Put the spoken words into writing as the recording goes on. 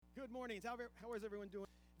Good morning. How is everyone doing?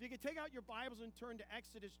 If you could take out your Bibles and turn to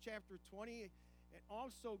Exodus chapter 20 and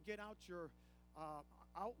also get out your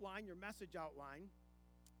outline, your message outline.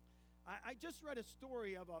 I just read a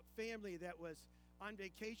story of a family that was on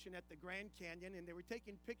vacation at the Grand Canyon, and they were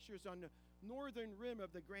taking pictures on the northern rim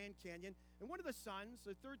of the Grand Canyon. And one of the sons,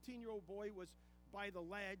 a 13-year-old boy, was by the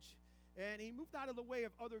ledge, and he moved out of the way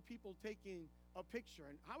of other people taking a picture.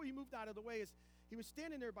 And how he moved out of the way is he was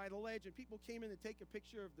standing there by the ledge, and people came in to take a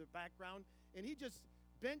picture of the background, and he just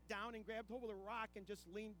bent down and grabbed hold of the rock and just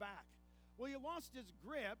leaned back. Well, he lost his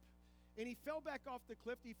grip, and he fell back off the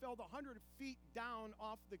cliff. He fell 100 feet down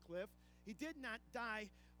off the cliff. He did not die,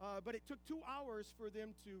 but it took 2 hours for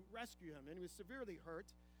them to rescue him, and he was severely hurt.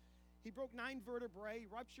 He broke 9 vertebrae,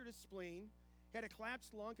 ruptured his spleen, had a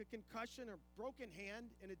collapsed lung, a concussion, a broken hand,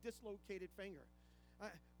 and a dislocated finger.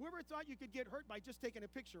 Whoever thought you could get hurt by just taking a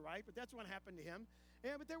picture, right? But that's what happened to him.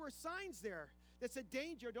 But there were signs there that said,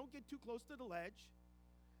 danger, don't get too close to the ledge.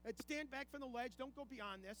 Stand back from the ledge, don't go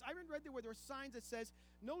beyond this. I even read there were signs that says,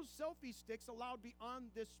 no selfie sticks allowed beyond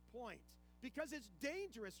this point. Because it's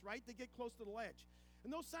dangerous, right, to get close to the ledge.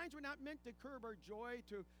 And those signs were not meant to curb our joy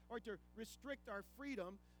or to restrict our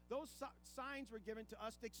freedom. Those signs were given to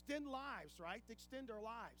us to extend lives, right, to extend our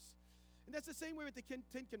lives. And that's the same way with the 10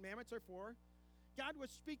 Commandments are for. God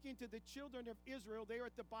was speaking to the children of Israel. They were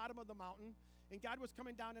at the bottom of the mountain, and God was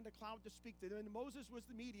coming down in the cloud to speak to them. And Moses was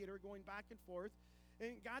the mediator going back and forth.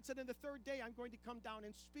 And God said, on the third day, I'm going to come down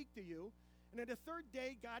and speak to you. And on the third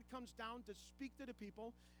day, God comes down to speak to the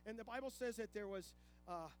people. And the Bible says that there was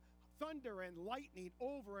thunder and lightning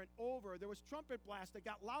over and over. There was trumpet blasts that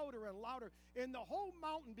got louder and louder. And the whole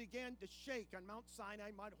mountain began to shake on Mount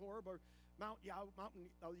Sinai, Mount Horeb, or Mountain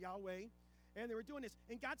Yahweh. And they were doing this.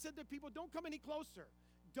 And God said to people, don't come any closer.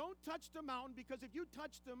 Don't touch the mountain, because if you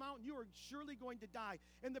touch the mountain, you are surely going to die.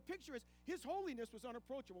 And the picture is, his holiness was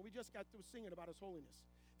unapproachable. We just got through singing about his holiness.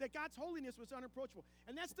 That God's holiness was unapproachable.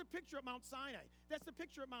 And that's the picture at Mount Sinai. That's the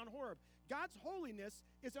picture at Mount Horeb. God's holiness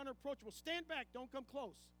is unapproachable. Stand back. Don't come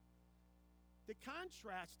close. To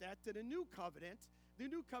contrast that to the new covenant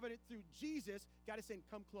through Jesus, God is saying,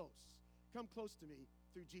 come close. Come close to me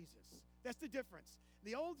through Jesus. That's the difference.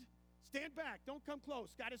 The old, stand back. Don't come close.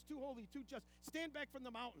 God is too holy, too just. Stand back from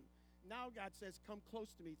the mountain. Now God says, come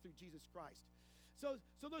close to me through Jesus Christ. So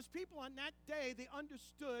those people on that day, they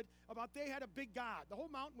understood about they had a big God. The whole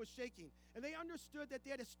mountain was shaking. And they understood that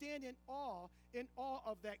they had to stand in awe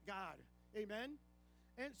of that God. Amen?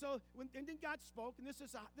 And so, and then God spoke, and this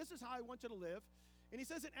is how I want you to live. And he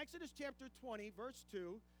says in Exodus chapter 20, verse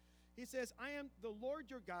 2, he says, I am the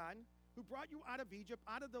Lord your God who brought you out of Egypt,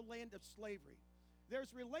 out of the land of slavery.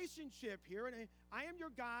 There's relationship here, and I am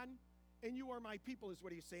your God, and you are my people, is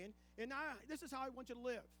what he's saying. And this is how I want you to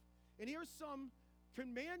live. And here's some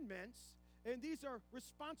commandments, and these are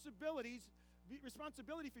responsibility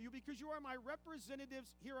for you, because you are my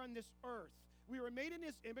representatives here on this earth. We were made in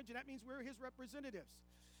his image, and that means we're his representatives.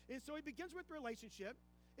 And so he begins with relationship,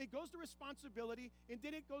 it goes to responsibility, and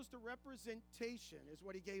then it goes to representation, is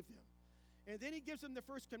what he gave them. And then he gives them the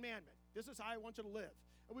first commandment. This is how I want you to live.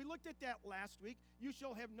 And we looked at that last week. You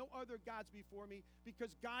shall have no other gods before me,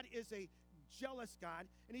 because God is a jealous God,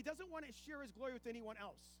 and he doesn't want to share his glory with anyone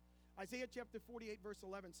else. Isaiah chapter 48, verse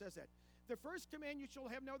 11 says that. The first command, you shall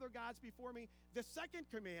have no other gods before me. The second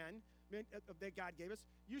command that God gave us,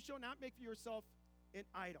 you shall not make for yourself an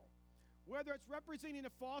idol. Whether it's representing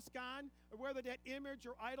a false God, or whether that image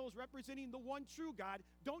or idol is representing the one true God,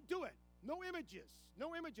 don't do it. No images.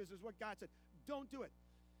 No images is what God said. Don't do it.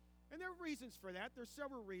 And there are reasons for that. There's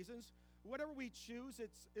several reasons. Whatever we choose,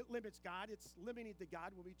 it limits God. It's limiting to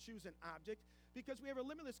God when we choose an object, because we have a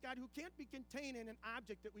limitless God who can't be contained in an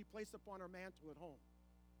object that we place upon our mantle at home.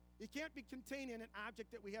 He can't be contained in an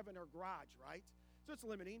object that we have in our garage, right? So it's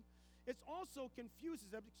limiting. It also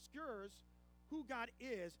confuses, obscures who God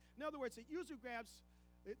is. In other words, it usually grabs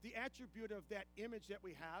the attribute of that image that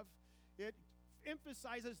we have. It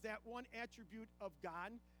emphasizes that one attribute of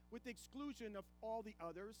God with the exclusion of all the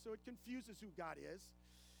others, so it confuses who God is.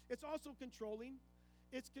 It's also controlling.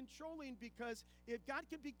 It's controlling because if God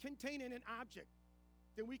can be contained in an object,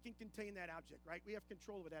 then we can contain that object, right? We have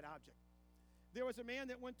control over that object. There was a man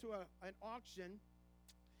that went to an auction,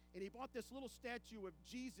 and he bought this little statue of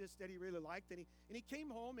Jesus that he really liked, and he came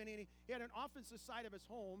home, and he had an office side of his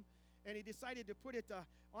home, and he decided to put it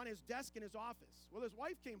on his desk in his office. Well, his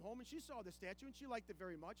wife came home, and she saw the statue, and she liked it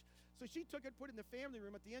very much, so she took it, put it in the family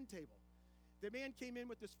room at the end table. The man came in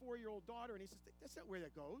with this 4-year-old daughter, and he says, that's not where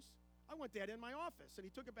that goes. I want that in my office. And he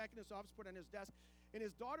took it back in his office, put it on his desk, and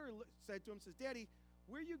his daughter said to him, says, Daddy,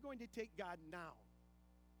 where are you going to take God now?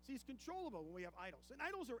 See, it's controllable when we have idols. And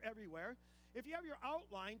idols are everywhere. If you have your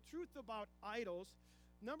outline, truth about idols,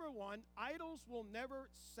 number one, idols will never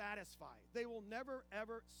satisfy. They will never,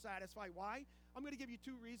 ever satisfy. Why? I'm going to give you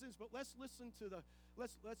two reasons, but let's listen to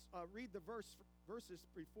let's read the verses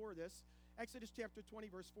before this. Exodus chapter 20,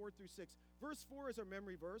 verse 4 through 6. Verse 4 is our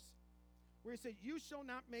memory verse, where he said, "You shall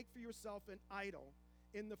not make for yourself an idol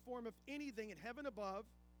in the form of anything in heaven above,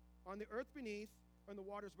 on the earth beneath, or in the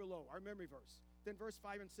waters below." Our memory verse. Then verse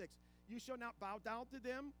 5 and 6. "You shall not bow down to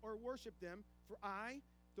them or worship them, for I,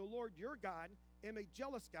 the Lord your God, am a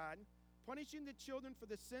jealous God, punishing the children for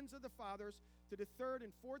the sins of the fathers to the third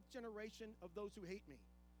and fourth generation of those who hate me,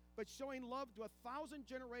 but showing love to 1,000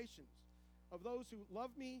 generations of those who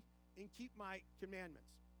love me and keep my commandments."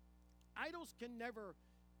 Idols can never,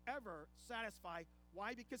 ever satisfy.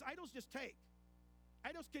 Why? Because idols just take.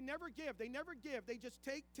 Idols can never give. They never give. They just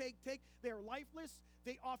take. They are lifeless.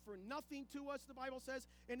 They offer nothing to us, the Bible says,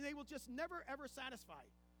 and they will just never, ever satisfy.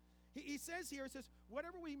 He says here, it says,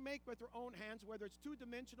 whatever we make with our own hands, whether it's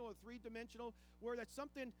two-dimensional or three-dimensional, whether it's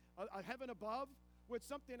something a heaven above, whether it's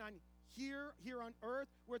something on here on earth,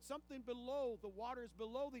 where it's something below the waters,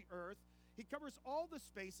 below the earth. He covers all the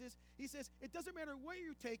spaces. He says, it doesn't matter where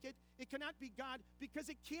you take it, it cannot be God because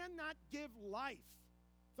it cannot give life.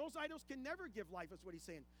 Those idols can never give life, is what he's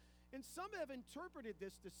saying. And some have interpreted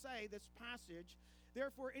this to say, this passage,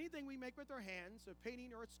 therefore, anything we make with our hands, a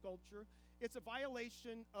painting or a sculpture, it's a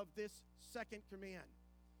violation of this second command.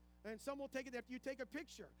 And some will take it that you take a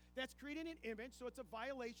picture. That's creating an image, so it's a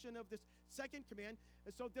violation of this second command.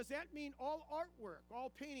 And so does that mean all artwork, all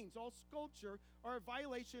paintings, all sculpture are a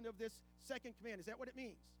violation of this second command? Is that what it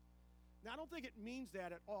means? Now, I don't think it means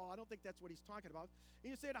that at all. I don't think that's what he's talking about.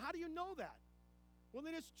 And you say, how do you know that? Well,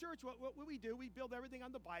 in this church, what we do, we build everything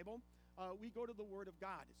on the Bible. We go to the Word of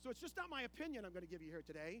God. So it's just not my opinion I'm going to give you here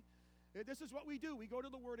today. This is what we do. We go to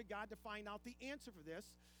the Word of God to find out the answer for this.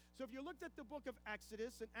 So if you looked at the book of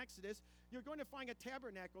Exodus, you're going to find a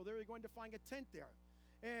tabernacle there. You're going to find a tent there.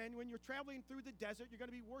 And when you're traveling through the desert, you're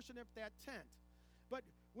going to be worshiping at that tent. But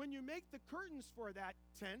when you make the curtains for that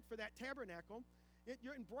tent, for that tabernacle,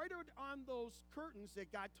 you're embroidered on those curtains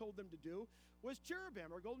that God told them to do was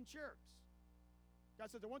cherubim or golden cherubs.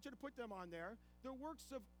 God says, I want you to put them on there. They're works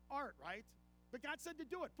of art, right? But God said to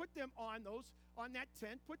do it. Put them on that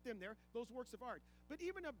tent. Put them there, those works of art. But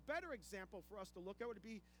even a better example for us to look at would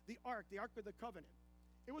be the Ark of the Covenant.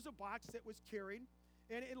 It was a box that was carried,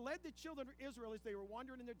 and it led the children of Israel as they were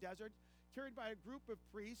wandering in the desert, carried by a group of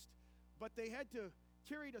priests, but they had to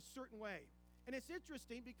carry it a certain way. And it's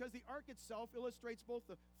interesting because the Ark itself illustrates both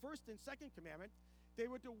the first and second commandment. They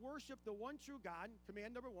were to worship the one true God,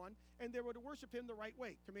 command number 1, and they were to worship him the right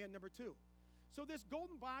way, command number 2. So this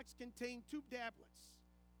golden box contained 2 tablets.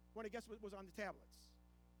 Want to guess what was on the tablets?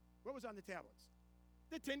 What was on the tablets?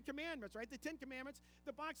 The 10 Commandments, right? The 10 Commandments.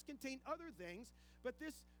 The box contained other things, but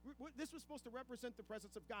this was supposed to represent the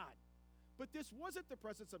presence of God. But this wasn't the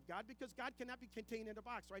presence of God because God cannot be contained in a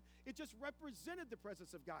box, right? It just represented the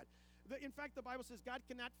presence of God. In fact, the Bible says God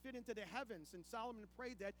cannot fit into the heavens, and Solomon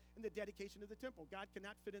prayed that in the dedication of the temple. God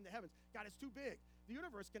cannot fit in the heavens. God is too big. The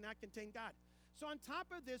universe cannot contain God. So on top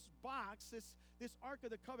of this box, this Ark of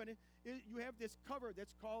the Covenant, you have this cover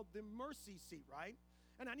that's called the mercy seat, right?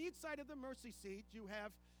 And on each side of the mercy seat, you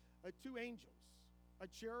have 2 angels, a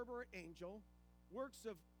cherub or angel, works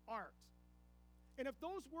of art. And if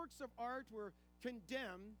those works of art were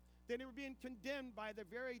condemned, then they were being condemned by the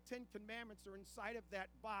very 10 Commandments that are inside of that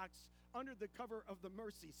box under the cover of the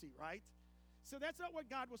mercy seat, right? So that's not what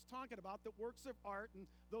God was talking about. The works of art and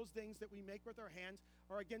those things that we make with our hands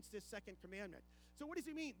are against this second commandment. So what does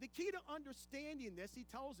he mean? The key to understanding this, he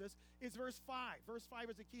tells us, is verse 5. Verse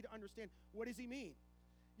 5 is the key to understand. What does he mean?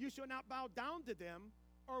 You shall not bow down to them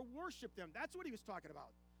or worship them. That's what he was talking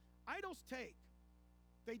about. Idols take.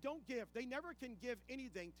 They don't give. They never can give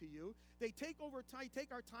anything to you. They take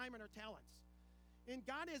our time and our talents. And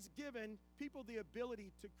God has given people the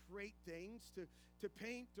ability to create things, to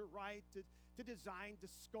paint, to write, to design, to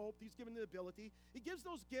sculpt. He's given the ability. He gives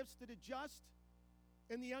those gifts to the just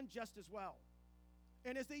and the unjust as well.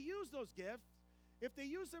 And as they use those gifts, if they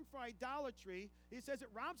use them for idolatry, he says it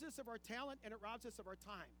robs us of our talent and it robs us of our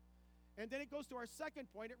time. And then it goes to our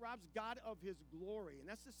second point. It robs God of his glory. And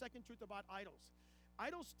that's the second truth about idols.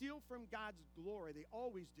 Idols steal from God's glory. They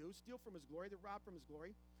always do. Steal from his glory. They rob from his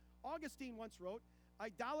glory. Augustine once wrote,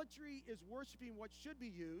 idolatry is worshiping what should be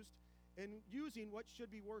used and using what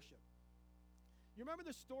should be worshiped. You remember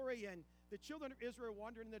the story in the children of Israel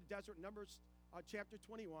wandering in the desert, Numbers chapter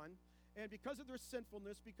 21. And because of their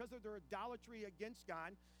sinfulness, because of their idolatry against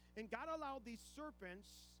God, and God allowed these serpents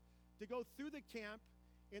to go through the camp,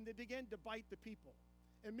 and they began to bite the people.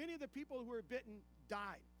 And many of the people who were bitten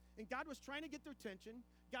died. And God was trying to get their attention.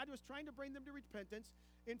 God was trying to bring them to repentance.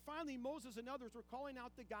 And finally, Moses and others were calling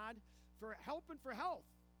out to God for help and for health.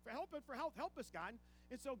 For help and for health. Help us, God.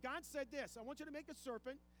 And so God said this, I want you to make a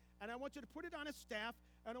serpent, and I want you to put it on a staff,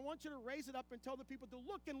 and I want you to raise it up and tell the people to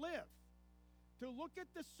look and live. To look at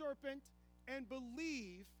the serpent and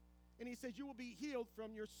believe, and he says you will be healed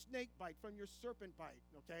from your snake bite, from your serpent bite,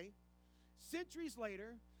 okay? Centuries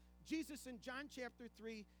later, Jesus in John chapter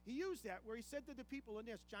 3, he used that where he said to the people in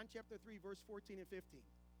this, John chapter 3, verse 14 and 15,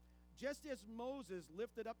 just as Moses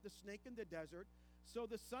lifted up the snake in the desert, so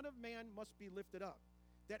the Son of Man must be lifted up,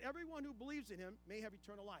 that everyone who believes in him may have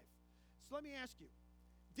eternal life. So let me ask you,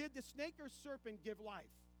 did the snake or serpent give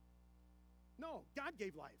life? No, God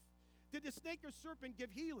gave life. Did the snake or serpent give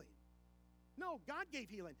healing? No, God gave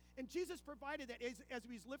healing. And Jesus provided that as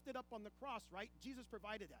he's lifted up on the cross, right? Jesus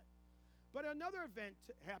provided that. But another event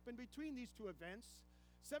happened between these two events.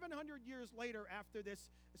 700 years later, after this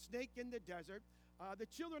snake in the desert, the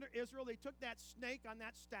children of Israel, they took that snake on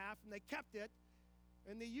that staff and they kept it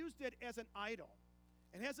and they used it as an idol.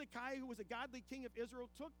 And Hezekiah, who was a godly king of Israel,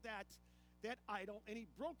 took that idol and he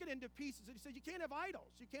broke it into pieces. And he said, you can't have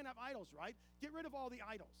idols. You can't have idols, right? Get rid of all the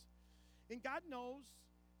idols. And God knows,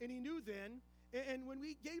 and he knew then, and when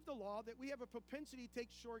we gave the law, that we have a propensity to take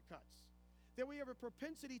shortcuts, that we have a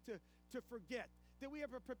propensity to forget, that we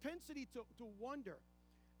have a propensity to wonder.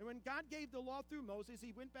 And when God gave the law through Moses,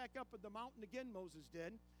 he went back up at the mountain again, Moses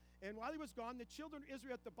did. And while he was gone, the children of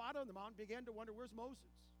Israel at the bottom of the mountain began to wonder, where's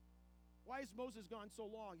Moses? Why is Moses gone so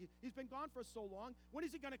long? He's been gone for so long. When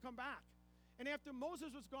is he going to come back? And after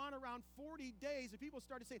Moses was gone around 40 days, the people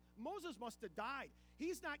started saying, Moses must have died.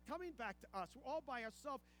 He's not coming back to us. We're all by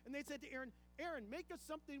ourselves. And they said to Aaron, Aaron, make us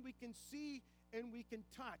something we can see and we can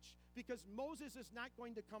touch, because Moses is not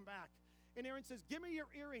going to come back. And Aaron says, give me your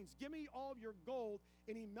earrings, give me all of your gold.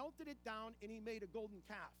 And he melted it down and he made a golden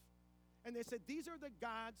calf. And they said, these are the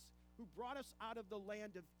gods who brought us out of the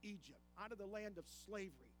land of Egypt, out of the land of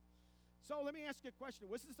slavery. So let me ask you a question.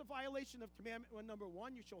 Was this a violation of commandment number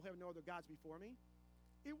 1? You shall have no other gods before me.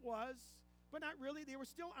 It was, but not really. They were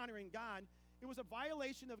still honoring God. It was a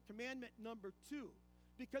violation of commandment number 2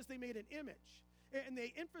 because they made an image. And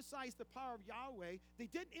they emphasized the power of Yahweh. They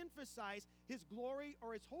didn't emphasize his glory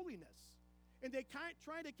or his holiness. And they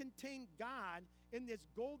tried to contain God in this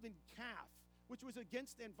golden calf, which was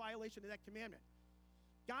against and violation of that commandment.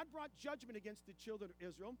 God brought judgment against the children of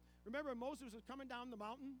Israel. Remember, Moses was coming down the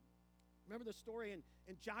mountain. Remember the story, and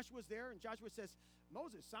Joshua's there, and Joshua says,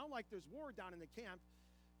 Moses, sound like there's war down in the camp.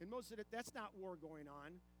 And Moses said, that's not war going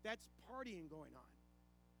on. That's partying going on.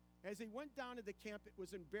 As he went down to the camp, it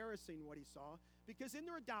was embarrassing what he saw, because in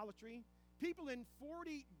their idolatry, people in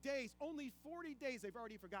 40 days, only 40 days, they've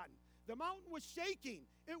already forgotten. The mountain was shaking.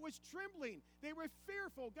 It was trembling. They were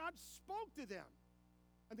fearful. God spoke to them,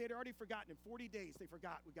 and they had already forgotten. In 40 days, they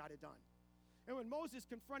forgot. We got it done. And when Moses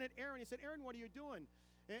confronted Aaron, he said, Aaron, what are you doing?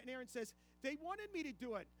 And Aaron says, they wanted me to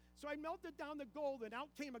do it. So I melted down the gold, and out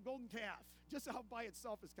came a golden calf. Just out by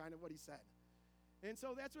itself is kind of what he said. And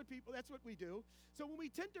so that's what we do. So when we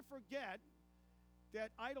tend to forget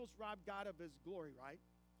that idols rob God of his glory, right?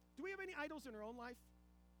 Do we have any idols in our own life?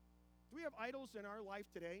 Do we have idols in our life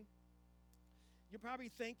today? You're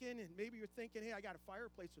probably thinking, and maybe you're thinking, hey, I got a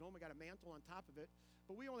fireplace at home, I got a mantle on top of it,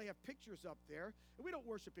 but we only have pictures up there, and we don't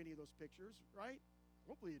worship any of those pictures, right?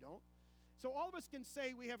 Hopefully you don't. So all of us can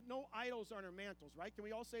say we have no idols on our mantles, right? Can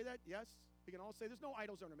we all say that? Yes? We can all say there's no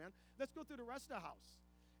idols on our mantle. Let's go through the rest of the house.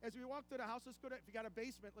 As we walk through the house, if you got a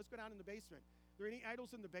basement, let's go down in the basement. Are there any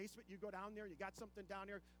idols in the basement? You go down there, you got something down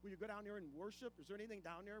there. Will you go down there and worship? Is there anything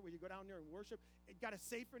down there? Will you go down there and worship? Got a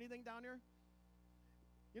safe or anything down there?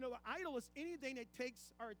 You know, the idol is anything that takes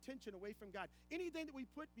our attention away from God. Anything that we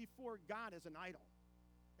put before God is an idol.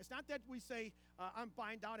 It's not that we say, I'm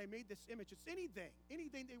bind out, I made this image. It's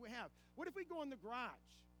anything that we have. What if we go in the garage?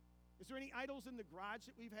 Is there any idols in the garage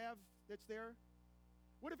that we have that's there?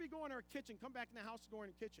 What if we go in our kitchen, come back in the house, go in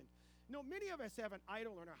the kitchen? No, many of us have an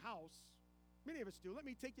idol in our house. Many of us do. Let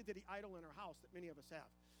me take you to the idol in our house that many of us have.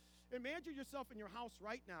 Imagine yourself in your house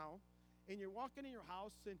right now, and you're walking in your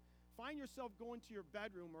house, and find yourself going to your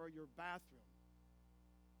bedroom or your bathroom,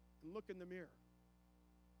 and look in the mirror.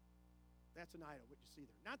 That's an idol, what you see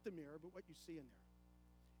there. Not the mirror, but what you see in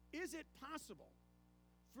there. Is it possible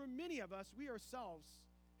for many of us, we ourselves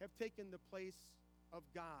have taken the place of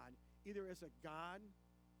God, either as a God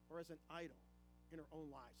or as an idol in our own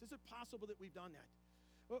lives? Is it possible that we've done that?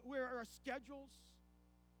 Where our schedules,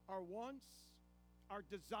 our wants, our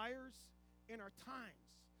desires, and our times,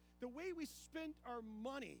 the way we spend our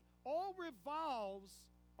money, all revolves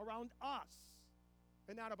around us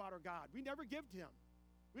and not about our God. We never give to him.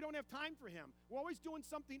 We don't have time for him. We're always doing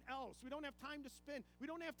something else. We don't have time to spend. We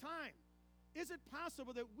don't have time. Is it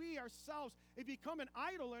possible that we ourselves have become an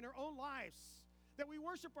idol in our own lives? That we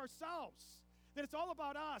worship ourselves? That it's all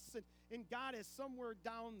about us, and God is somewhere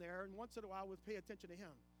down there, and once in a while we'll pay attention to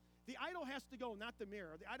him. The idol has to go, not the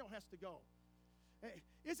mirror. The idol has to go.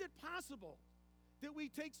 Is it possible that we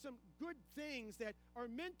take some good things that are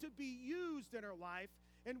meant to be used in our life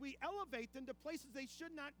and we elevate them to places they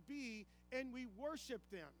should not be, and we worship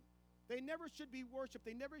them? They never should be worshiped.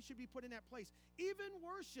 They never should be put in that place. Even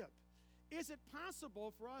worship. Is it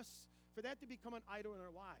possible for us, for that to become an idol in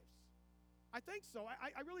our lives? I think so.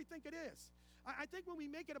 I really think it is. I think when we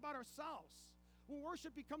make it about ourselves, when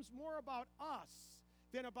worship becomes more about us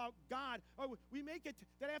than about God, or we make it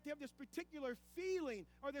that I have to have this particular feeling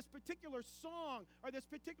or this particular song or this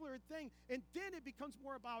particular thing, and then it becomes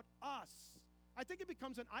more about us. I think it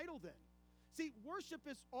becomes an idol then. See, worship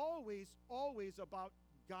is always, always about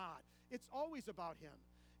God. It's always about him.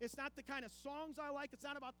 It's not the kind of songs I like. It's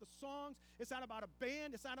not about the songs. It's not about a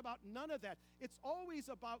band. It's not about none of that. It's always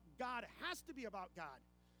about God. It has to be about God.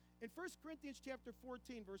 In 1 Corinthians chapter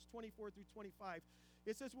 14, verse 24 through 25,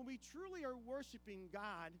 it says, when we truly are worshiping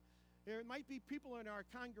God, there might be people in our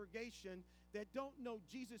congregation that don't know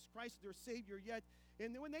Jesus Christ, their Savior, yet.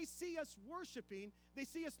 And when they see us worshiping, they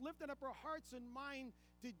see us lifting up our hearts and mind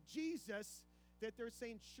to Jesus, that they're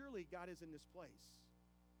saying, surely God is in this place.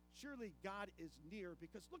 Surely God is near,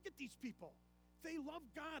 because look at these people. They love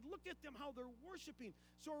God. Look at them, how they're worshiping.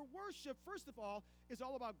 So our worship, first of all, is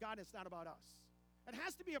all about God. It's not about us. It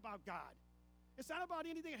has to be about God. It's not about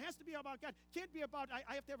anything. It has to be about God. It can't be about,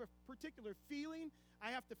 I have to have a particular feeling.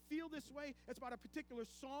 I have to feel this way. It's about a particular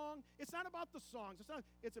song. It's not about the songs.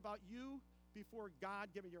 It's about you before God,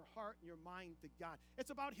 giving your heart and your mind to God.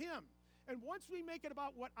 It's about him. And once we make it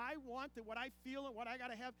about what I want and what I feel and what I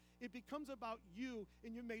got to have, it becomes about you,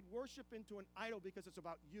 and you made worship into an idol because it's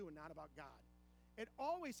about you and not about God. It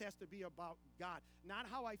always has to be about God, not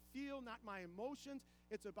how I feel, not my emotions.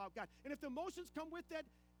 It's about God. And if the emotions come with that,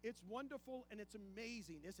 it's wonderful and it's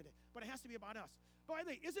amazing, isn't it? But it has to be about us. By the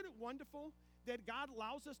way, isn't it wonderful that God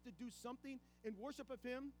allows us to do something in worship of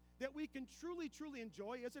him that we can truly, truly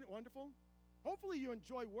enjoy? Isn't it wonderful? Hopefully you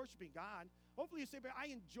enjoy worshiping God. Hopefully you say, but I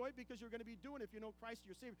enjoy it because you're going to be doing it if you know Christ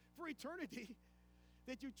your Savior for eternity.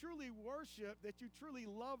 That you truly worship, that you truly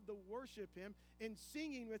love to worship him in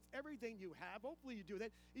singing with everything you have. Hopefully you do that.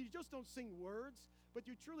 You just don't sing words, but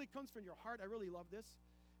you truly comes from your heart. I really love this.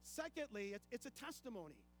 Secondly, it's a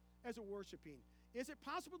testimony as a worshiping. Is it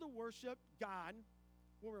possible to worship God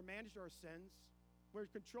when we're managing our sins? We're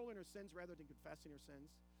controlling our sins rather than confessing our sins?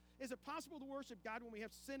 Is it possible to worship God when we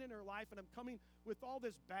have sin in our life and I'm coming with all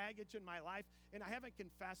this baggage in my life and I haven't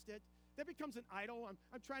confessed it? That becomes an idol.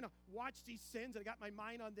 I'm trying to watch these sins and I got my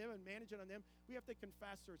mind on them and manage it on them. We have to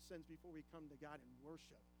confess our sins before we come to God and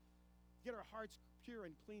worship. Get our hearts pure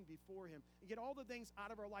and clean before him and get all the things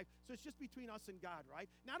out of our life. So it's just between us and God, right?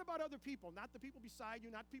 Not about other people, not the people beside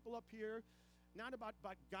you, not people up here, not about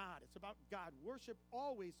God. It's about God. Worship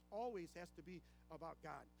always, always has to be about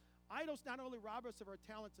God. Idols not only rob us of our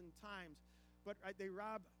talents and times, but they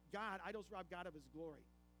rob God. Idols rob God of his glory.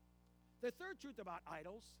 The third truth about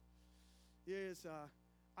idols is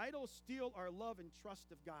idols steal our love and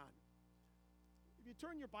trust of God. If you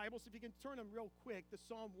turn your Bibles, if you can turn them real quick, to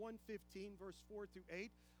Psalm 115, verse 4 through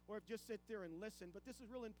 8, or if just sit there and listen, but this is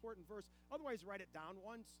a real important verse. Otherwise, write it down.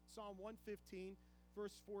 Psalm 115,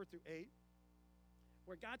 verse 4 through 8,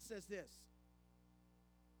 where God says this.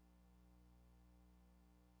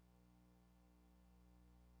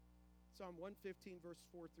 Psalm 115, verse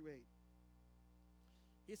 4 through 8.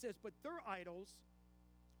 He says, but their idols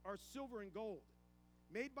are silver and gold,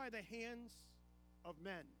 made by the hands of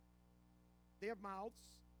men. They have mouths,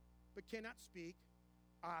 but cannot speak,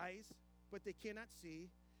 eyes, but they cannot see.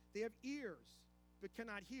 They have ears, but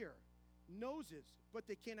cannot hear, noses, but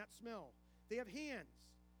they cannot smell. They have hands,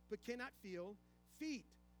 but cannot feel, feet,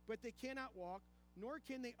 but they cannot walk, nor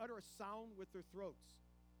can they utter a sound with their throats.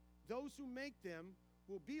 Those who make them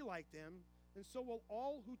will be like them, and so will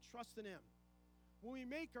all who trust in him. When we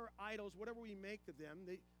make our idols, whatever we make of them,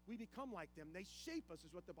 we become like them. They shape us,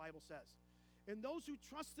 is what the Bible says. And those who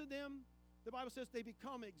trust in them, the Bible says they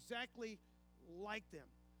become exactly like them.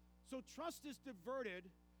 So trust is diverted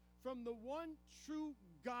from the one true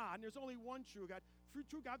God, and there's only one true God,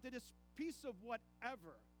 true God, to this piece of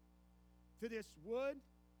whatever, to this wood,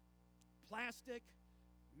 plastic,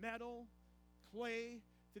 metal, clay,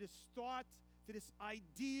 to this thought, to this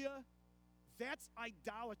idea. That's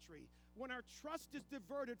idolatry. When our trust is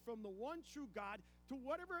diverted from the one true God to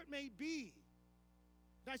whatever it may be,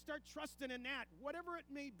 and I start trusting in that, whatever it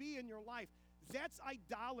may be in your life, That's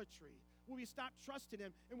idolatry, when we stop trusting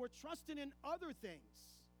him and we're trusting in other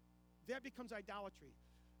things. That becomes idolatry.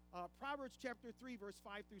 Proverbs chapter 3, verse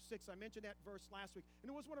 5 through 6. I mentioned that verse last week.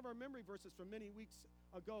 And it was one of our memory verses from many weeks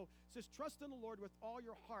ago. It says, trust in the Lord with all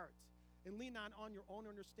your heart and lean not on your own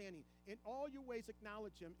understanding. In all your ways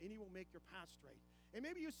acknowledge him, and he will make your path straight. And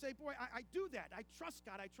maybe you say, boy, I do that. I trust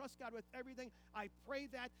God. I trust God with everything. I pray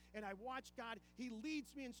that, and I watch God. He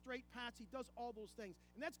leads me in straight paths. He does all those things.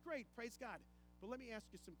 And that's great. Praise God. But let me ask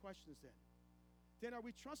you some questions then. Then are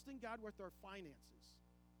we trusting God with our finances?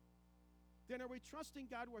 Then are we trusting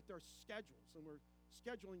God with our schedules, and we're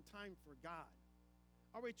scheduling time for God?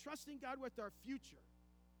 Are we trusting God with our future?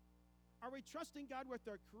 Are we trusting God with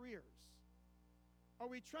our careers? Are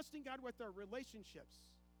we trusting God with our relationships?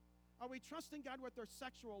 Are we trusting God with our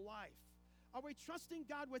sexual life? Are we trusting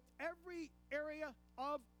God with every area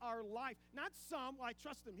of our life? Not some, well, I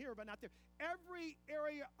trust him here, but not there. Every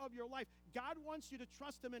area of your life. God wants you to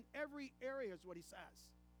trust him in every area, is what he says.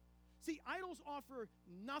 See, idols offer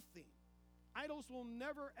nothing. Idols will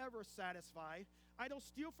never, ever satisfy. Idols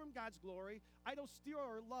steal from God's glory. Idols steal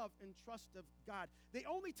our love and trust of God. They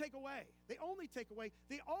only take away. They only take away.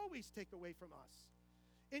 They always take away from us.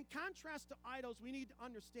 In contrast to idols, we need to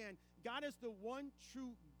understand God is the one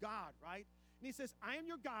true God, right? And he says, I am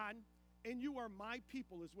your God, and you are my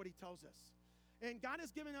people, is what he tells us. And God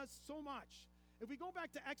has given us so much. If we go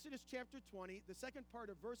back to Exodus chapter 20, the second part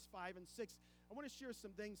of verse 5 and 6, I want to share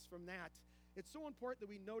some things from that. It's so important that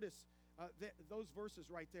we notice those verses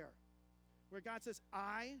right there, where God says,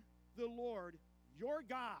 I, the Lord, your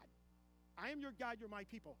God. I am your God, you're my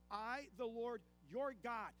people. I, the Lord, your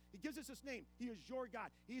God. He gives us his name. He is your God.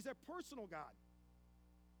 He's a personal God.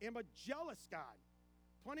 Am a jealous God,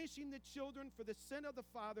 punishing the children for the sin of the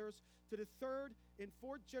fathers to the third and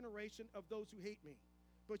fourth generation of those who hate me,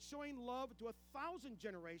 but showing love to 1,000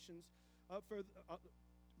 generations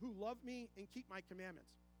who love me and keep my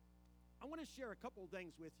commandments. I want to share a couple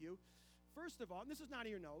things with you. First of all, and this is not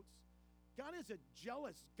in your notes, God is a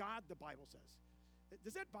jealous God, the Bible says.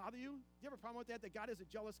 Does that bother you? Do you have a problem with that God is a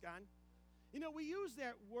jealous God? You know, we use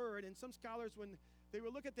that word, and some scholars, when they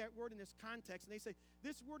will look at that word in this context, and they say,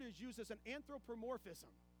 this word is used as an anthropomorphism.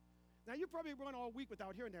 Now, you probably run all week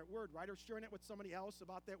without hearing that word, right? Or sharing it with somebody else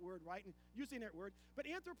about that word, right? And using that word. But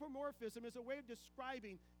anthropomorphism is a way of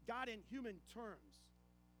describing God in human terms.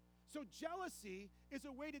 So jealousy is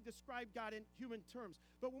a way to describe God in human terms.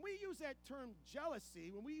 But when we use that term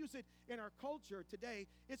jealousy, when we use it in our culture today,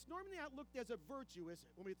 it's normally not looked as a virtue, is it?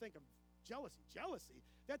 When we think of jealousy,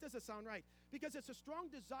 that doesn't sound right. Because it's a strong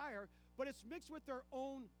desire, but it's mixed with their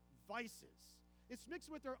own vices. It's mixed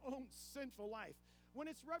with their own sinful life. When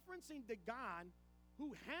it's referencing the God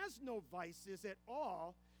who has no vices at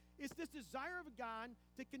all, it's this desire of God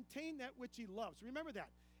to contain that which he loves. Remember that.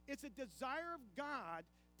 It's a desire of God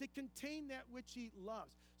to contain that which he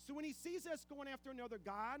loves. So when he sees us going after another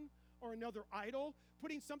God or another idol,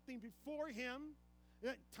 putting something before him,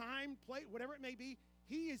 time, place, whatever it may be,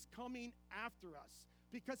 he is coming after us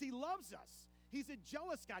because he loves us. He's a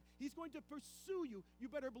jealous God. He's going to pursue you. You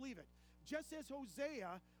better believe it. Just as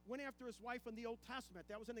Hosea went after his wife in the Old Testament.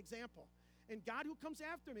 That was an example. And God who comes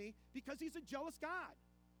after me because he's a jealous God,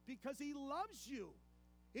 because he loves you.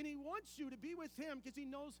 And he wants you to be with him because he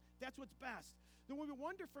knows that's what's best. Then when we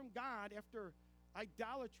wander from God after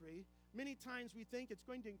idolatry, many times we think it's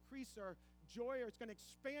going to increase our joy or it's going to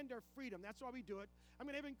expand our freedom. That's why we do it. I'm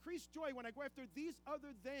going to have increased joy when I go after these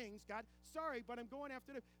other things. God, sorry, but I'm going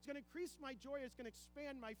after them. It's going to increase my joy. It's going to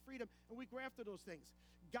expand my freedom. And we go after those things.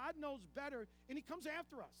 God knows better, and he comes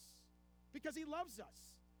after us because he loves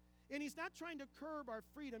us. And he's not trying to curb our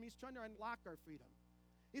freedom. He's trying to unlock our freedom.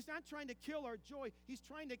 He's not trying to kill our joy. He's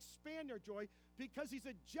trying to expand our joy because he's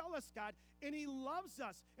a jealous God, and he loves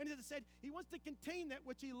us. And as I said, he wants to contain that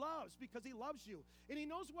which he loves because he loves you. And he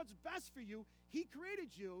knows what's best for you. He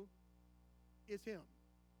created you. Is him.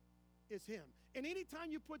 Is him. And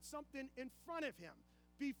anytime you put something in front of him,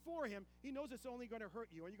 before him, he knows it's only going to hurt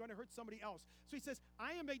you, or you're going to hurt somebody else. So he says,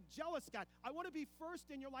 I am a jealous God. I want to be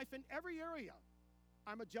first in your life in every area.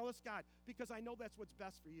 I'm a jealous God because I know that's what's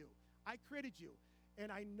best for you. I created you.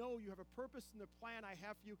 And I know you have a purpose, and the plan I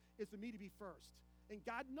have for you is for me to be first. And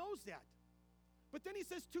God knows that. But then he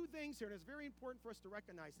says two things here, and it's very important for us to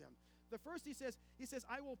recognize them. The first, he says,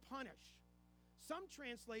 I will punish. Some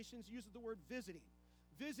translations use the word visiting.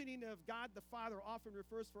 Visiting of God the Father often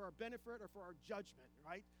refers for our benefit or for our judgment,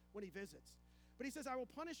 right, when he visits. But he says, I will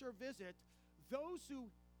punish or visit those who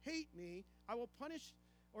hate me. I will punish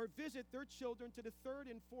or visit their children to the third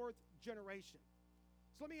and fourth generation.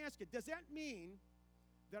 So let me ask you, does that mean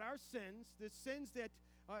that our sins, the sins that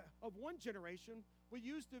of one generation, we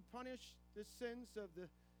use to punish the sins of the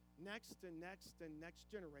next and next and next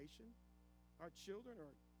generation, our children or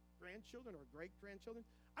grandchildren or great-grandchildren.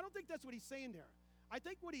 I don't think that's what he's saying there. I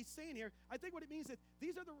think what he's saying here, I think what it means is that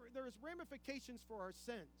there's ramifications for our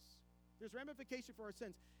sins. There's ramification for our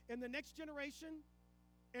sins. And the next generation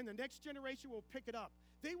will pick it up.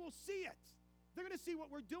 They will see it. They're going to see what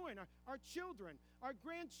we're doing. Our children, our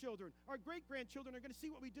grandchildren, our great-grandchildren are going to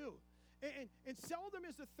see what we do. And seldom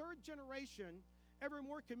is the third generation ever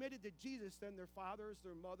more committed to Jesus than their fathers,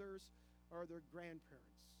 their mothers, or their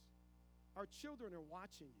grandparents. Our children are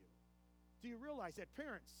watching you. Do you realize that?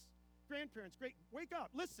 Parents, grandparents, wake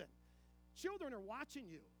up, listen. Children are watching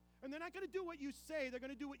you. And they're not going to do what you say. They're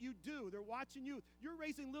going to do what you do. They're watching you. You're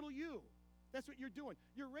raising little you. That's what you're doing.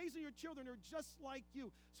 You're raising your children who are just like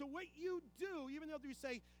you. So what you do, even though you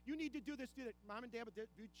say, you need to do this, do that. Mom and Dad, but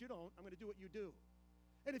you don't. I'm going to do what you do.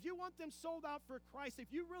 And if you want them sold out for Christ,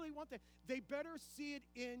 if you really want them, they better see it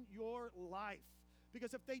in your life.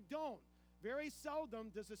 Because if they don't, very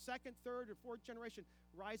seldom does the second, third, or fourth generation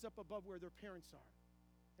rise up above where their parents are.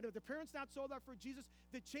 And if the parents not sold out for Jesus,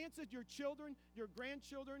 the chances your children, your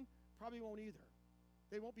grandchildren, probably won't either.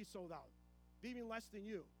 They won't be sold out, even less than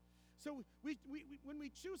you. So when we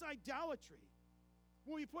choose idolatry,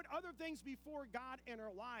 when we put other things before God in our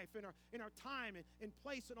life, in our time, and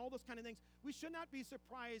place, and all those kind of things, we should not be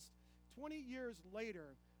surprised 20 years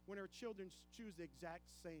later when our children choose the exact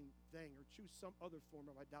same thing or choose some other form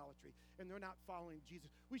of idolatry and they're not following Jesus.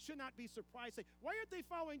 We should not be surprised. Say, why aren't they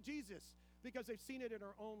following Jesus? Because they've seen it in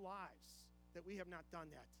our own lives that we have not done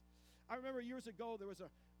that. I remember years ago there was a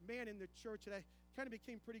man in the church that I kind of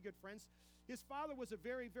became pretty good friends. His father was a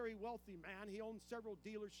very, very wealthy man. He owned several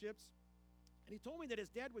dealerships. And he told me that his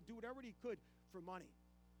dad would do whatever he could for money.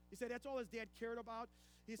 He said that's all his dad cared about.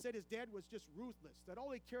 He said his dad was just ruthless, that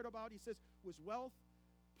all he cared about, he says, was wealth,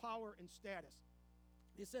 power, and status.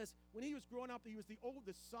 He says when he was growing up, he was the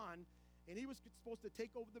oldest son, and he was supposed to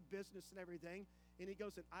take over the business and everything. And he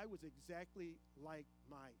goes, and I was exactly like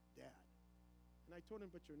my dad. And I told him,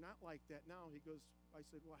 but you're not like that now. I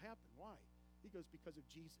said, what happened? Why? He goes, because of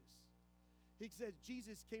Jesus. He says,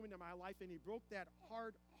 Jesus came into my life, and he broke that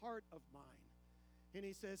hard heart of mine. And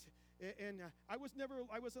he says, I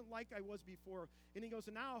wasn't like I was before. And he goes,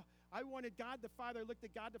 and now I wanted God the Father. I looked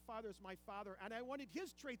at God the Father as my Father, and I wanted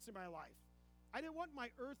his traits in my life. I didn't want my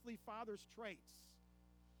earthly father's traits.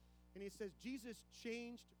 And he says, Jesus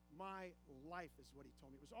changed my life, is what he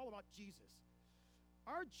told me. It was all about Jesus.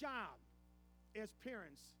 Our job as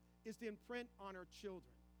parents is to imprint on our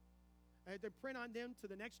children. To imprint on them to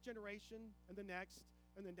the next generation and the next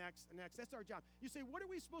and the next and next. That's our job. You say, what are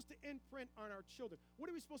we supposed to imprint on our children? What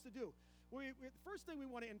are we supposed to do? The first thing we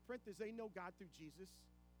want to imprint is they know God through Jesus.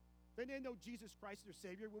 They know Jesus Christ, their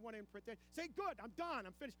Savior. We want to imprint that. Say, good, I'm done,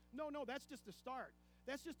 I'm finished. No, that's just the start.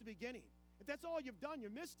 That's just the beginning. If that's all you've done, you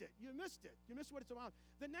missed it. You missed it. You missed what it's about.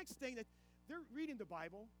 The next thing, that they're reading the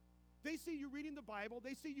Bible. They see you reading the Bible.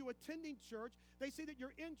 They see you attending church. They see that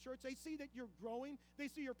you're in church. They see that you're growing. They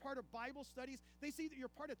see you're part of Bible studies. They see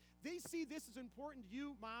that they see this is important to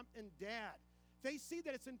you, mom and dad. They see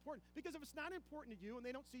that it's important. Because if it's not important to you and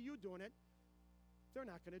they don't see you doing it, they're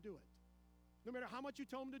not going to do it. No matter how much you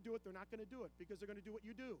tell them to do it, they're not going to do it because they're going to do what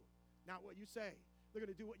you do, not what you say. They're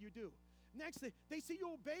going to do what you do. Next, they see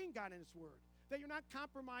you obeying God in his word. That you're not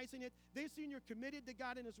compromising it. They've seen you're committed to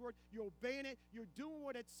God and his word. You're obeying it. You're doing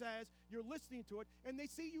what it says. You're listening to it. And they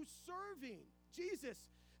see you serving Jesus.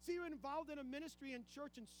 See you involved in a ministry in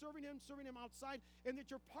church and serving him outside, and that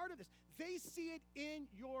you're part of this. They see it in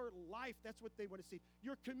your life. That's what they want to see.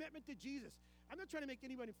 Your commitment to Jesus. I'm not trying to make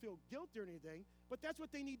anybody feel guilty or anything, but that's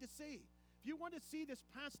what they need to see. If you want to see this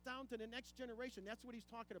passed down to the next generation, that's what he's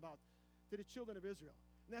talking about to the children of Israel.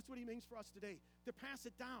 And that's what he means for us today, to pass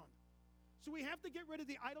it down. So we have to get rid of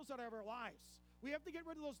the idols out of our lives. We have to get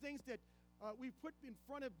rid of those things that we put in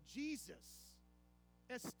front of Jesus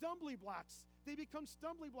as stumbling blocks. They become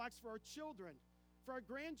stumbling blocks for our children, for our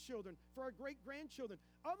grandchildren, for our great-grandchildren.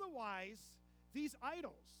 Otherwise, these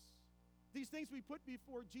idols, these things we put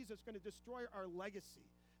before Jesus are going to destroy our legacy.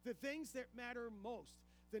 The things that matter most,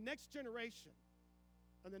 the next generation,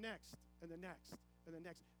 and the next, and the next, and the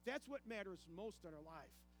next. That's what matters most in our life.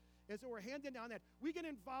 As we're handing down that, we get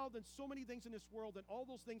involved in so many things in this world, and all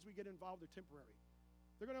those things we get involved are temporary.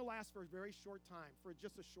 They're going to last for a very short time, for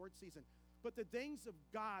just a short season. But the things of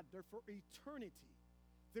God, they're for eternity.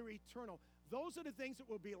 They're eternal. Those are the things that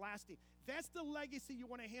will be lasting. That's the legacy you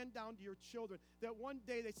want to hand down to your children, that one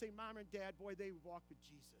day they say, Mom and Dad, boy, they walked with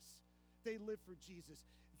Jesus. They lived for Jesus.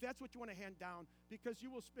 That's what you want to hand down, because you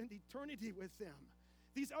will spend eternity with them.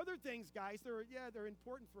 These other things, guys, they're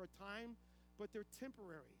important for a time, but they're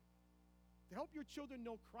temporary. to help your children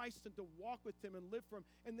know Christ and to walk with him and live for him,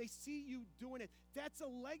 and they see you doing it. That's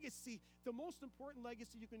a legacy, the most important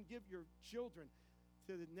legacy you can give your children,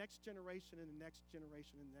 to the next generation and the next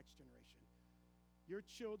generation and the next generation. Your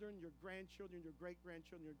children, your grandchildren, your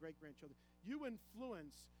great-grandchildren, your great-grandchildren, you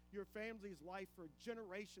influence your family's life for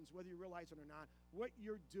generations, whether you realize it or not, what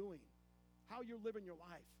you're doing, how you're living your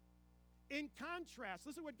life. In contrast,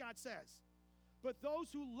 listen to what God says. But those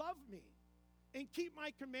who love me and keep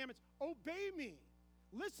my commandments, obey me,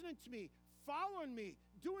 listening to me, following me,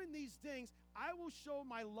 doing these things, I will show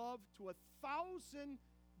my love to 1,000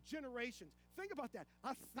 generations. Think about that,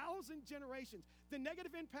 1,000 generations. The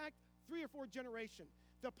negative impact, 3 or 4 generations.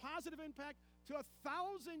 The positive impact to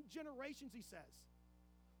 1,000 generations, he says.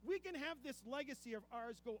 We can have this legacy of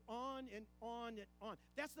ours go on and on and on.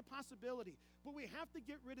 That's the possibility. But we have to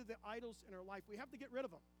get rid of the idols in our life. We have to get rid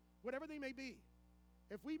of them, whatever they may be.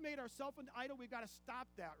 If we made ourselves an idol, we've got to stop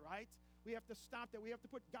that, right? We have to stop that. We have to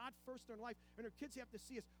put God first in our life. And our kids have to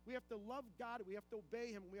see us. We have to love God. We have to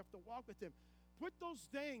obey him. We have to walk with him. Put those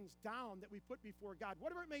things down that we put before God,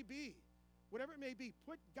 whatever it may be. Whatever it may be,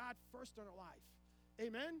 put God first in our life.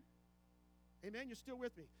 Amen? Amen? You're still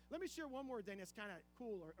with me. Let me share one more thing that's kind of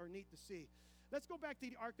cool or neat to see. Let's go back to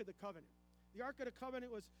the Ark of the Covenant. The Ark of the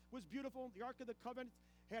Covenant was beautiful. The Ark of the Covenant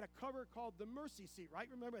had a cover called the mercy seat, right?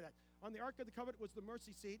 Remember that. On the Ark of the Covenant was the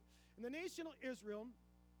mercy seat. And the nation of Israel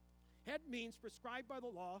had means prescribed by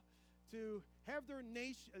the law to have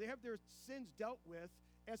their sins dealt with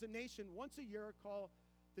as a nation once a year, called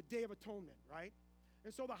the Day of Atonement, right?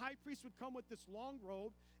 And so the high priest would come with this long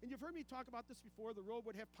robe, and you've heard me talk about this before. The robe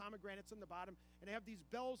would have pomegranates on the bottom and have these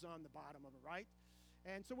bells on the bottom of it, right?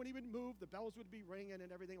 And so when he would move, the bells would be ringing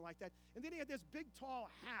and everything like that. And then he had this big, tall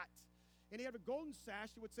hat, and he had a golden sash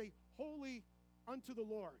that would say, "Holy unto the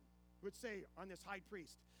Lord," it would say on this high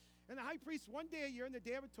priest. And the high priest, one day a year in the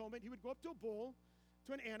Day of Atonement, he would go up to a bull,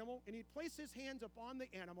 to an animal, and he'd place his hands upon the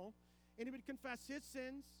animal, and he would confess his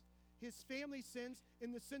sins, his family's sins,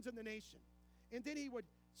 and the sins of the nation. And then he would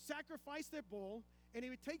sacrifice that bull, and he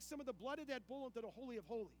would take some of the blood of that bull into the Holy of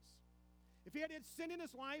Holies. If he had sin in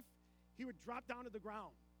his life, he would drop down to the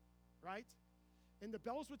ground, right? And the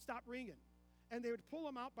bells would stop ringing. And they would pull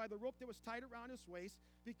him out by the rope that was tied around his waist,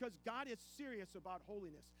 because God is serious about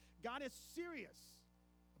holiness. God is serious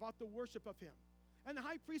about the worship of him. And the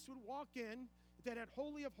high priest would walk in to that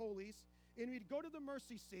Holy of Holies, and he'd go to the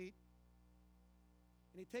mercy seat,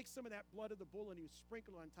 and he'd take some of that blood of the bull and he would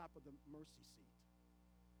sprinkle it on top of the mercy seat.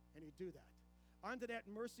 And he'd do that. Onto that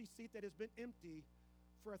mercy seat that has been empty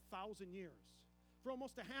for 1,000 years. For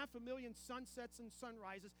almost 500,000 sunsets and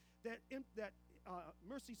sunrises, that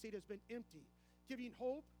mercy seat has been empty, giving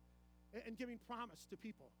hope and giving promise to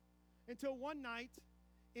people. Until one night,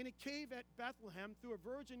 in a cave at Bethlehem, through a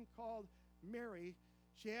virgin called Mary,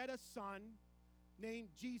 she had a son named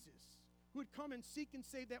Jesus, who would come and seek and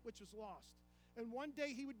save that which was lost. And one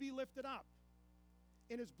day he would be lifted up,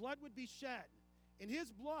 and his blood would be shed, and his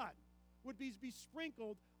blood would be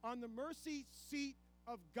sprinkled on the mercy seat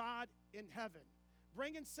of God in heaven,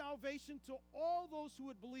 bringing salvation to all those who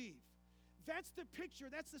would believe. That's the picture.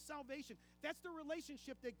 That's the salvation. That's the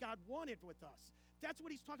relationship that God wanted with us. That's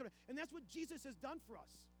what he's talking about. And that's what Jesus has done for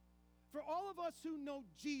us. For all of us who know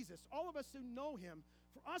Jesus, all of us who know him,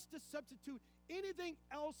 for us to substitute anything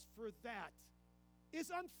else for that is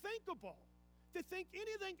unthinkable. To think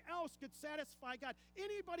anything else could satisfy God,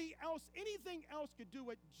 anybody else, anything else could do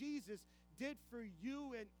what Jesus did for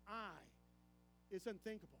you and I is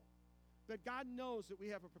unthinkable. But God knows that we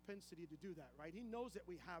have a propensity to do that, right? He knows that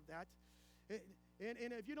we have that.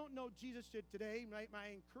 And if you don't know Jesus today, I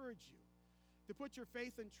encourage you to put your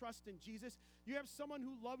faith and trust in Jesus. You have someone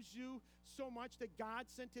who loves you so much that God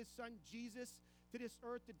sent his son Jesus to this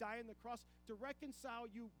earth to die on the cross to reconcile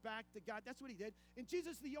you back to God. That's what he did. And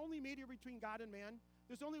Jesus is the only mediator between God and man.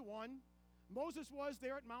 There's only one. Moses was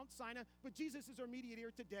there at Mount Sinai, but Jesus is our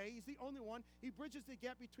mediator today. He's the only one. He bridges the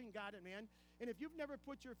gap between God and man. And if you've never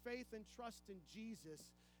put your faith and trust in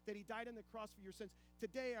Jesus, that he died on the cross for your sins,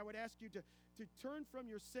 today I would ask you to turn from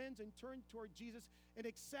your sins and turn toward Jesus and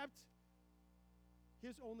accept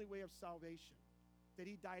his only way of salvation, that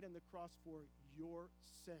he died on the cross for your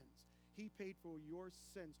sins. He paid for your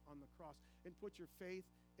sins on the cross. And put your faith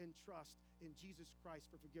and trust in Jesus Christ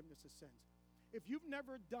for forgiveness of sins. If you've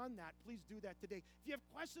never done that, please do that today. If you have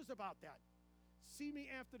questions about that, see me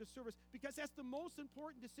after the service, because that's the most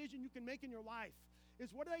important decision you can make in your life, is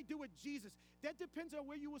what did I do with Jesus? That depends on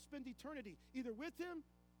where you will spend eternity, either with him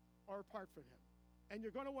or apart from him. And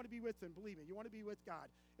you're going to want to be with him, believe me. You want to be with God.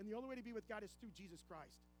 And the only way to be with God is through Jesus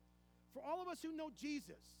Christ. For all of us who know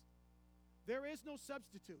Jesus, there is no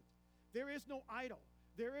substitute. There is no idol.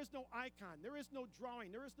 There is no icon. There is no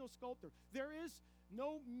drawing. There is no sculptor. There is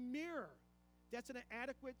no mirror that's an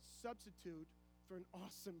adequate substitute for an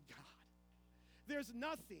awesome God. There's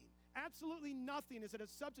nothing, absolutely nothing is a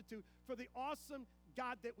substitute for the awesome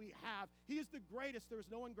God that we have. He is the greatest. There is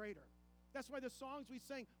no one greater. That's why the songs we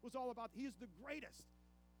sang was all about He is the greatest.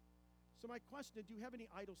 So my question is, do you have any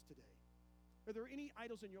idols today? Are there any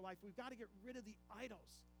idols in your life? We've got to get rid of the idols.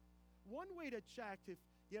 One way to check if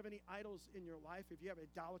you have any idols in your life, if you have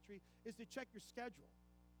idolatry, is to check your schedule.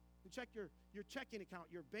 To check your checking account,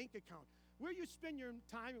 your bank account. Where you spend your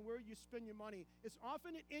time and where you spend your money is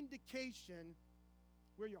often an indication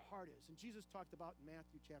where your heart is. And Jesus talked about in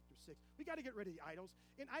Matthew chapter 6. We got to get rid of the idols.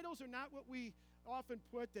 And idols are not what we often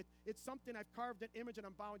put, that it's something I've carved an image and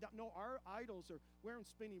I'm bowing down. No, our idols are where I'm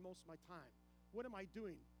spending most of my time. What am I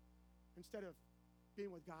doing instead of being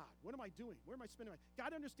with God? What am I doing? Where am I spending my time?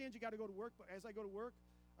 God understands you got to go to work, but as I go to work,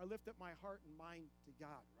 I lift up my heart and mind to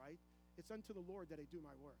God, right? It's unto the Lord that I do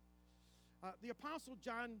my work. The Apostle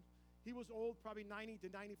John, he was old, probably 90 to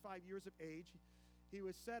 95 years of age. He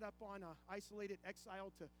was set up on an isolated exile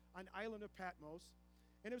to an island of Patmos.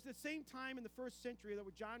 And it was the same time in the first century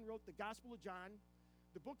that John wrote the Gospel of John,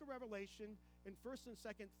 the book of Revelation, and 1st and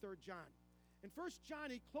 2nd, 3rd John. In 1st John,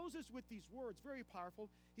 he closes with these words, very powerful.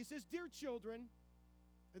 He says, "Dear children,"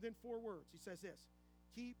 and then 4 words. He says this,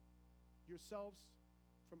 "Keep yourselves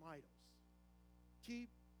from idols." Keep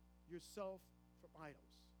yourself from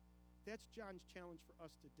idols. That's John's challenge for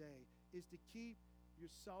us today, is to keep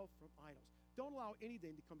yourself from idols. Don't allow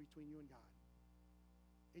anything to come between you and God.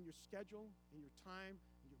 In your schedule, in your time,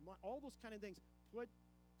 in your mind, all those kind of things, put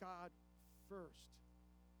God first.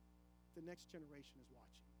 The next generation is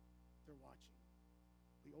watching. They're watching.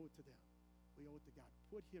 We owe it to them. We owe it to God.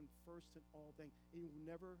 Put Him first in all things, and you will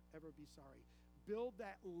never, ever be sorry. Build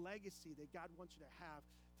that legacy that God wants you to have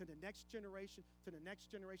to the next generation, to the next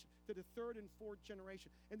generation, to the 3rd and 4th generation.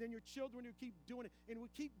 And then your children who keep doing it, and it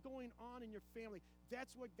will keep going on in your family.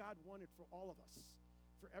 That's what God wanted for all of us,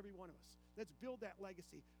 for every one of us. Let's build that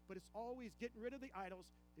legacy. But it's always getting rid of the idols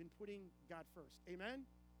and putting God first. Amen?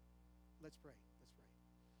 Let's pray. Let's pray.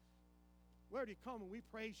 Lord, you come and we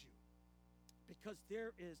praise you because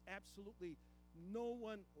there is absolutely no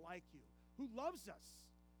one like you who loves us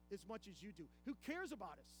as much as you do, who cares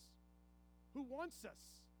about us, who wants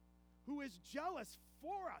us, who is jealous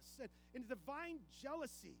for us, and in divine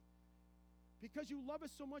jealousy. Because you love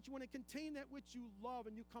us so much, you want to contain that which you love,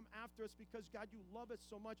 and you come after us because, God, you love us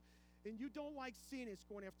so much, and you don't like seeing us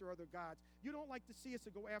going after other gods. You don't like to see us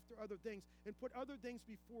to go after other things and put other things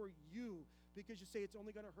before you because you say it's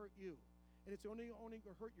only going to hurt you, and it's only going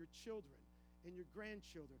to hurt your children and your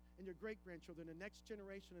grandchildren and your great-grandchildren, the next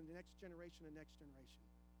generation and the next generation and the next generation.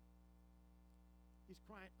 He's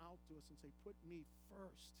crying out to us and say, put me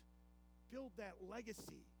first. Build that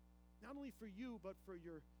legacy, not only for you, but for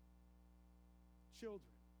your children,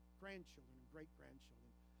 grandchildren, and great-grandchildren.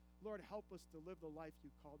 Lord, help us to live the life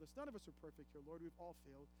you called us. None of us are perfect here, Lord. We've all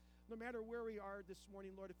failed. No matter where we are this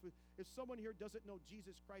morning, Lord, if someone here doesn't know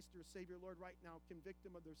Jesus Christ, their Savior, Lord, right now, convict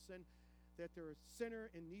them of their sin, that they're a sinner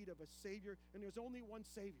in need of a Savior. And there's only one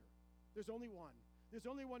Savior. There's only one. There's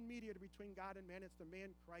only one mediator between God and man. It's the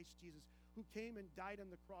man Christ Jesus, who came and died on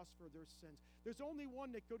the cross for their sins. There's only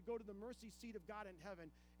one that could go to the mercy seat of God in heaven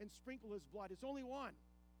and sprinkle his blood. It's only one,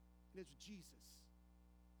 and it's Jesus.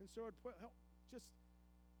 And so just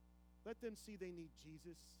let them see they need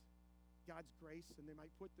Jesus, God's grace, and they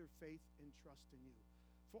might put their faith and trust in you.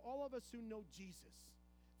 For all of us who know Jesus,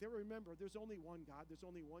 they remember there's only one God. There's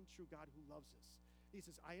only one true God who loves us. He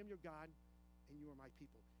says, I am your God, and you are my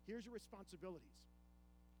people. Here's your responsibilities.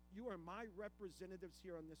 You are my representatives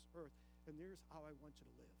here on this earth, and here's how I want you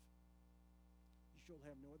to live. You shall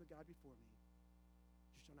have no other God before me.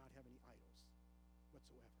 You shall not have any idols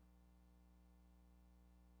whatsoever.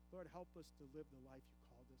 Lord, help us to live the life you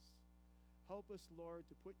called us. Help us, Lord,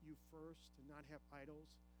 to put you first and not have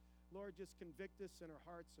idols. Lord, just convict us in our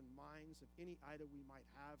hearts and minds of any idol we might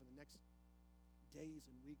have in the next days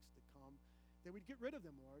and weeks to come, that we'd get rid of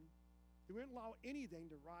them, Lord. That we wouldn't allow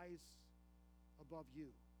anything to rise above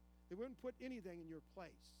you. They wouldn't put anything in your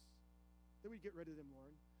place. That we'd get rid of them,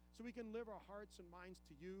 Lord. So we can live our hearts and minds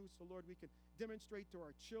to you. So, Lord, we can demonstrate to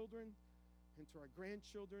our children and to our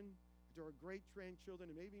grandchildren, to our great-grandchildren,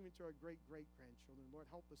 and maybe even to our great-great-grandchildren. Lord,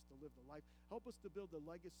 help us to live the life. Help us to build the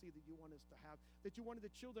legacy that you want us to have, that you wanted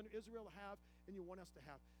the children of Israel to have, and you want us to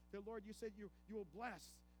have. That, Lord, you said you will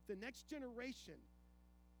bless the next generation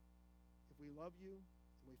if we love you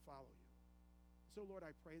and we follow you. So, Lord,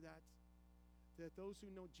 I pray that those who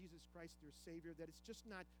know Jesus Christ, their Savior, that it's just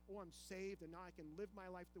not, oh, I'm saved and now I can live my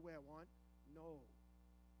life the way I want. No.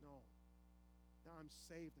 Now Now I'm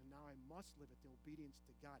saved, and now I must live it in obedience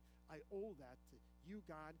to God. I owe that to you,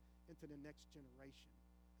 God, and to the next generation,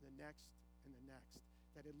 the next and the next,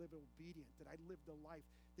 that I live obedient, that I live the life,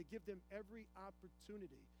 to give them every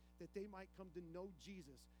opportunity that they might come to know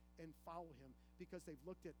Jesus and follow him, because they've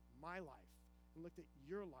looked at my life and looked at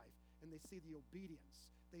your life, and they see the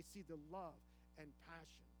obedience, they see the love and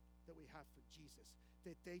passion that we have for Jesus,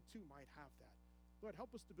 that they too might have that. Lord,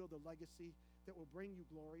 help us to build a legacy that will bring you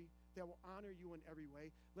glory, that will honor you in every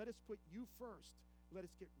way. Let us put you first. Let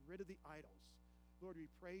us get rid of the idols. Lord, we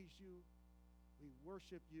praise you. We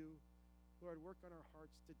worship you. Lord, work on our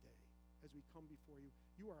hearts today as we come before you.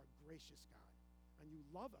 You are a gracious God, and you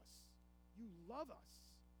love us. You love us,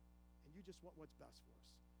 and you just want what's best for us.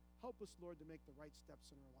 Help us, Lord, to make the right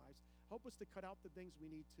steps in our lives. Help us to cut out the things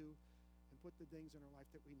we need to and put the things in our life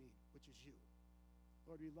that we need, which is you.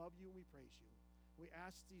 Lord, we love you and we praise you. We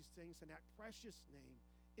ask these things in that precious name,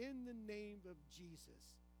 in the name of Jesus.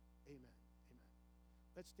 Amen. Amen.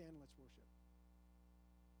 Let's stand and let's worship.